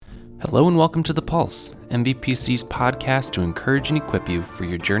Hello and welcome to The Pulse, MVPC's podcast to encourage and equip you for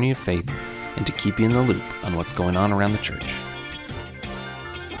your journey of faith and to keep you in the loop on what's going on around the church.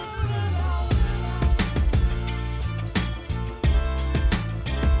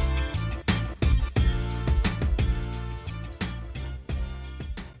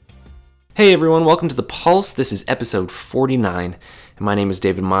 Hey everyone, welcome to The Pulse. This is episode 49, and my name is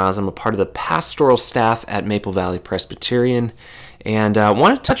David Miles. I'm a part of the pastoral staff at Maple Valley Presbyterian, and I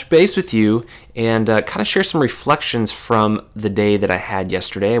want to touch base with you and kind of share some reflections from the day that I had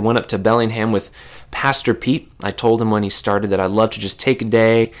yesterday. I went up to Bellingham with Pastor Pete. I told him when he started that I'd love to just take a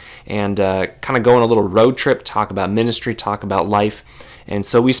day and kind of go on a little road trip, talk about ministry, talk about life. And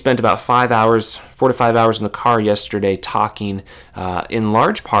so we spent about 4 to 5 hours in the car yesterday talking in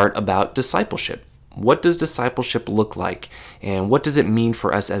large part about discipleship. What does discipleship look like? And what does it mean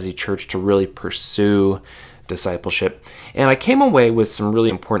for us as a church to really pursue discipleship? And I came away with some really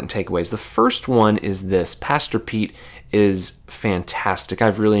important takeaways. The first one is this: Pastor Pete is fantastic.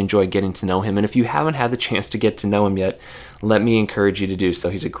 I've really enjoyed getting to know him. And if you haven't had the chance to get to know him yet, let me encourage you to do so.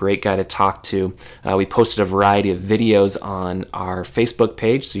 He's a great guy to talk to. We posted a variety of videos on our Facebook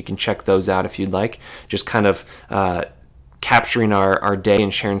page, so you can check those out if you'd like. Just kind of capturing our day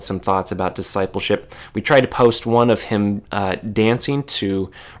and sharing some thoughts about discipleship. We tried to post one of him dancing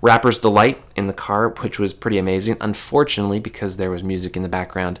to Rapper's Delight in the car, which was pretty amazing. Unfortunately, because there was music in the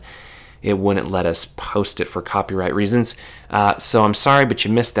background, it wouldn't let us post it for copyright reasons. So I'm sorry, but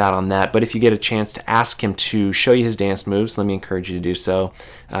you missed out on that. But if you get a chance to ask him to show you his dance moves, let me encourage you to do so.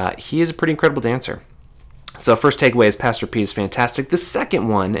 He is a pretty incredible dancer. So first takeaway is Pastor Pete is fantastic. The second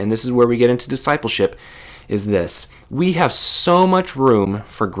one, and this is where we get into discipleship, is this: we have so much room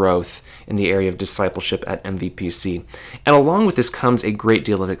for growth in the area of discipleship at MVPC. And along with this comes a great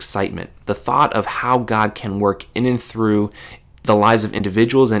deal of excitement. The thought of how God can work in and through the lives of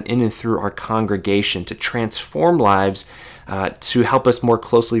individuals and in and through our congregation to transform lives, to help us more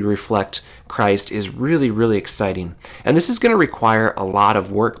closely reflect Christ is really, really exciting. And this is going to require a lot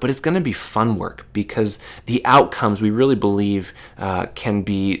of work, but it's going to be fun work because the outcomes we really believe can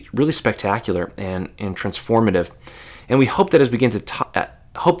be really spectacular and transformative. And we hope that as we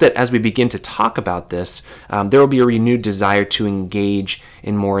begin to talk about this, there will be a renewed desire to engage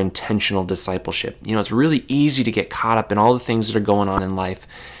in more intentional discipleship. You know, it's really easy to get caught up in all the things that are going on in life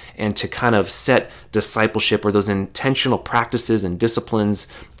and to kind of set discipleship or those intentional practices and disciplines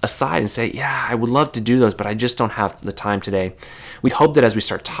aside and say, yeah, I would love to do those, but I just don't have the time today. We hope that as we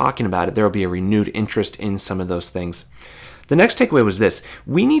start talking about it, there will be a renewed interest in some of those things. The next takeaway was this: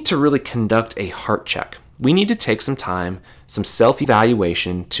 we need to really conduct a heart check. We need to take some time, some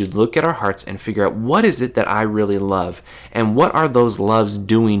self-evaluation to look at our hearts and figure out what is it that I really love and what are those loves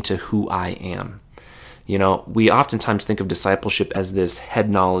doing to who I am. You know, we oftentimes think of discipleship as this head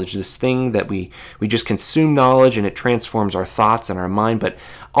knowledge, this thing that we just consume knowledge and it transforms our thoughts and our mind, but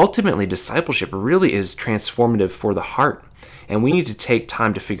ultimately discipleship really is transformative for the heart. And we need to take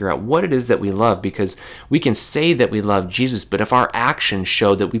time to figure out what it is that we love, because we can say that we love Jesus, but if our actions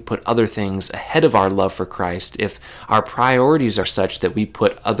show that we put other things ahead of our love for Christ, if our priorities are such that we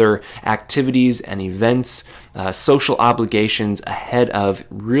put other activities and events, social obligations ahead of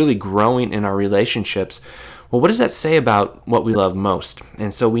really growing in our relationships, well, what does that say about what we love most?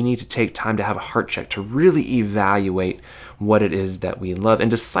 And so we need to take time to have a heart check to really evaluate what it is that we love.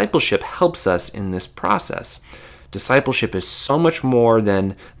 And discipleship helps us in this process. Discipleship is so much more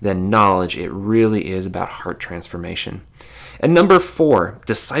than knowledge. It really is about heart transformation. And number 4,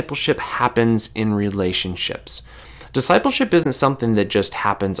 discipleship happens in relationships. Discipleship isn't something that just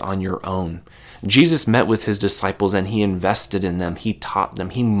happens on your own. Jesus met with his disciples and he invested in them. He taught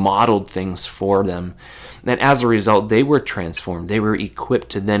them. He modeled things for them. And as a result, they were transformed. They were equipped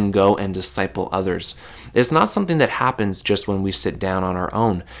to then go and disciple others. It's not something that happens just when we sit down on our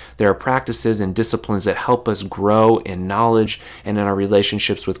own. There are practices and disciplines that help us grow in knowledge and in our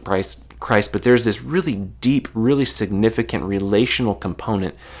relationships with Christ, but there's this really deep, really significant relational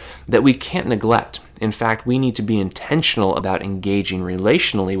component that we can't neglect. In fact, we need to be intentional about engaging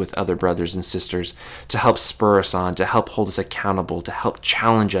relationally with other brothers and sisters to help spur us on, to help hold us accountable, to help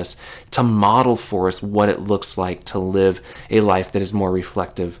challenge us, to model for us what it looks like to live a life that is more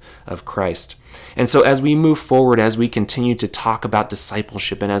reflective of Christ. And so as we move forward, as we continue to talk about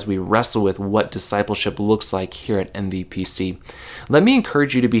discipleship and as we wrestle with what discipleship looks like here at MVPC, let me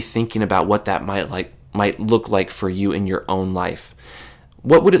encourage you to be thinking about what that might look like for you in your own life.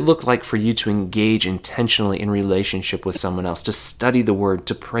 What would it look like for you to engage intentionally in relationship with someone else, to study the Word,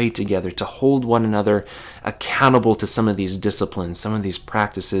 to pray together, to hold one another accountable to some of these disciplines, some of these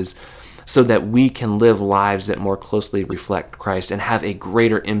practices? so that we can live lives that more closely reflect Christ and have a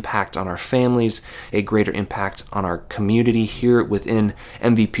greater impact on our families, a greater impact on our community here within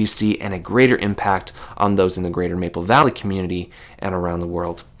MVPC, and a greater impact on those in the greater Maple Valley community and around the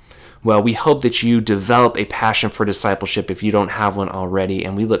world. Well, we hope that you develop a passion for discipleship if you don't have one already,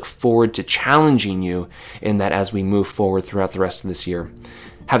 and we look forward to challenging you in that as we move forward throughout the rest of this year.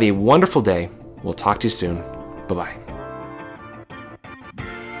 Have a wonderful day. We'll talk to you soon. Bye-bye.